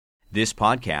This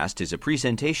podcast is a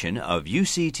presentation of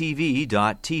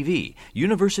UCTV.tv,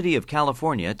 University of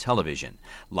California Television.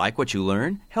 Like what you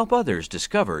learn? Help others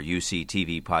discover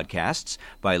UCTV podcasts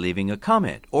by leaving a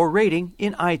comment or rating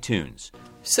in iTunes.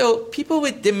 So people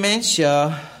with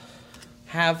dementia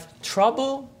have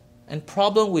trouble and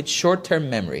problem with short-term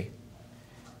memory.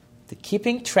 The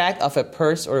keeping track of a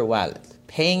purse or a wallet,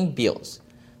 paying bills,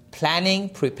 planning,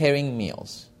 preparing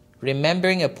meals,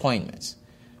 remembering appointments,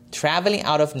 traveling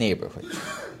out of neighborhood.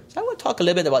 So I want to talk a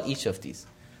little bit about each of these.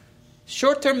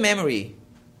 Short-term memory.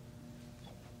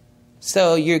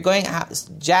 So you're going out.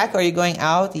 Jack, are you going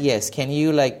out? Yes. Can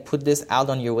you put this out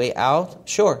on your way out?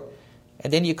 Sure.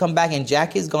 And then you come back and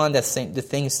Jack is gone. The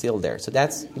thing is still there. So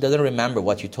he doesn't remember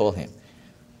what you told him.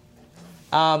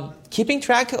 Keeping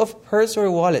track of purse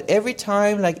or wallet. Every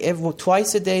time,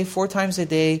 twice a day, 4 times a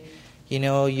day,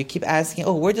 you keep asking,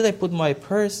 where did I put my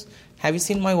purse? Have you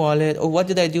seen my wallet? Or what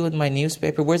did I do with my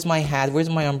newspaper? Where's my hat? Where's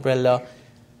my umbrella?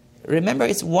 Remember,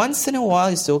 it's once in a while,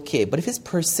 it's okay. But if it's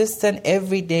persistent,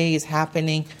 every day is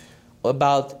happening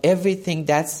about everything,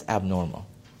 that's abnormal.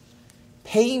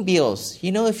 Paying bills.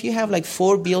 If you have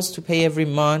 4 bills to pay every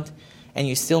month and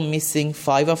you're still missing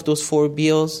 5 of those 4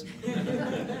 bills,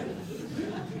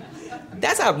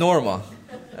 that's abnormal.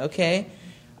 Okay?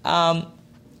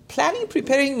 Planning,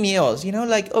 preparing meals.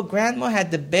 Grandma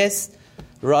had the best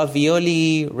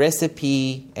ravioli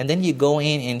recipe, and then you go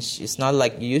in and it's not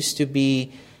like it used to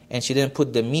be, and she didn't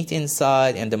put the meat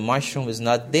inside, and the mushroom was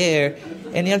not there,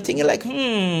 and you're thinking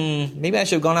maybe I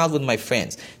should have gone out with my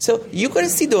friends. So you're going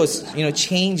to see those,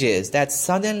 changes that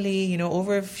suddenly,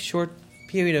 over a short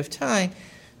period of time,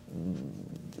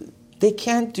 they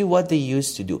can't do what they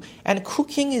used to do. And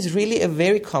cooking is really a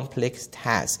very complex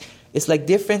task. It's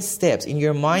different steps. In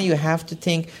your mind, you have to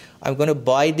think, I'm going to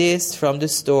buy this from the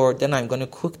store, then I'm going to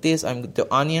cook this, the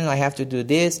onion, I have to do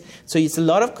this. So it's a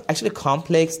lot of actually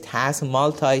complex tasks,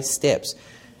 multi-steps.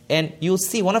 And you'll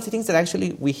see one of the things that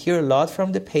actually we hear a lot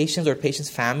from the patients or patient's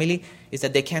family is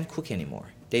that they can't cook anymore.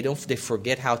 They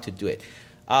forget how to do it.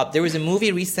 There was a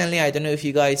movie recently, I don't know if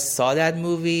you guys saw that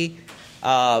movie,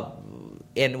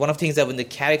 and one of the things that when the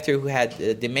character who had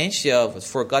dementia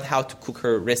forgot how to cook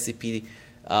her recipe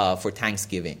for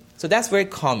Thanksgiving. So that's very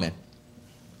common.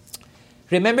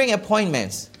 Remembering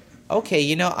appointments.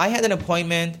 Okay, I had an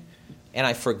appointment and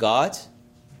I forgot.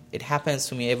 It happens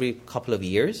to me every couple of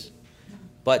years.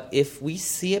 But if we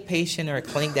see a patient or a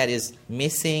clinic that is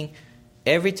missing,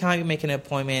 every time we make an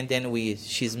appointment, then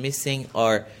she's missing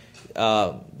our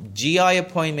GI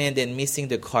appointment, then missing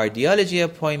the cardiology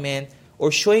appointment,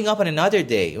 or showing up on another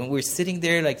day. When we're sitting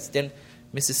there, then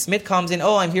Mrs. Smith comes in,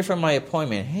 I'm here for my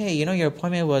appointment. Hey, your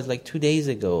appointment was 2 days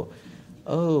ago.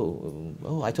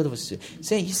 Oh, I thought it was...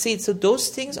 So you see, so those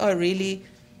things are really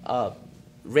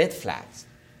red flags.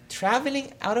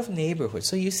 Traveling out of neighborhood.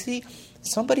 So you see,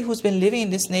 somebody who's been living in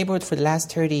this neighborhood for the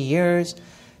last 30 years,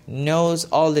 knows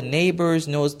all the neighbors,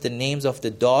 knows the names of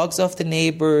the dogs of the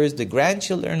neighbors, the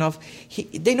grandchildren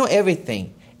they know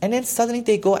everything. And then suddenly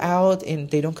they go out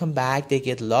and they don't come back, they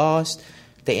get lost,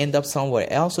 they end up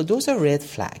somewhere else. So those are red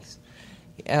flags.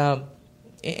 And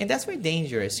that's very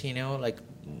dangerous,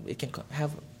 it can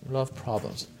have a lot of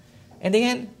problems. And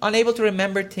again, unable to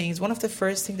remember things. One of the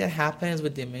first things that happens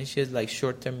with dementia is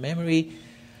short-term memory.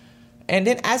 And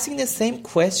then asking the same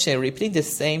question, repeating the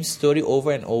same story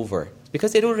over and over.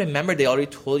 Because they don't remember, they already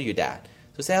told you that.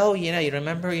 So say, you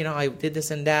remember, I did this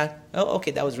and that. Oh,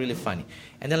 okay, that was really funny.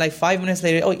 And then 5 minutes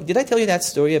later, did I tell you that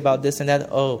story about this and that?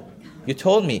 Oh, you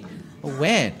told me.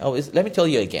 When? Let me tell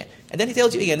you again. And then he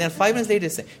tells you again. Then 5 minutes later,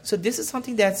 so this is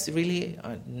something that's really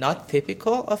not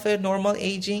typical of a normal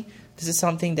aging. This is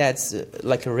something that's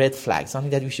like a red flag,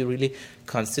 something that we should really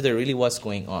consider really what's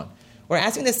going on. We're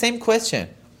asking the same question.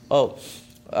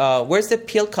 Where's the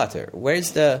pill cutter?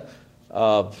 Where's the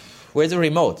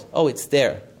remote? Oh, it's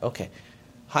there. Okay.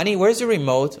 Honey, where's the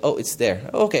remote? Oh, it's there.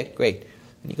 Okay, great.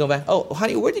 And you go back. Oh,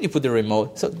 honey, where did you put the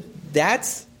remote? So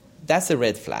that's a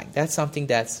red flag. That's something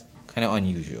that's kind of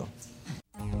unusual.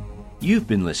 You've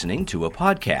been listening to a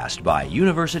podcast by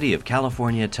University of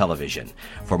California Television.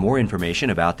 For more information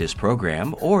about this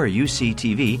program or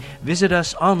UCTV, visit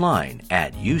us online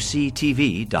at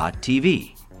uctv.tv.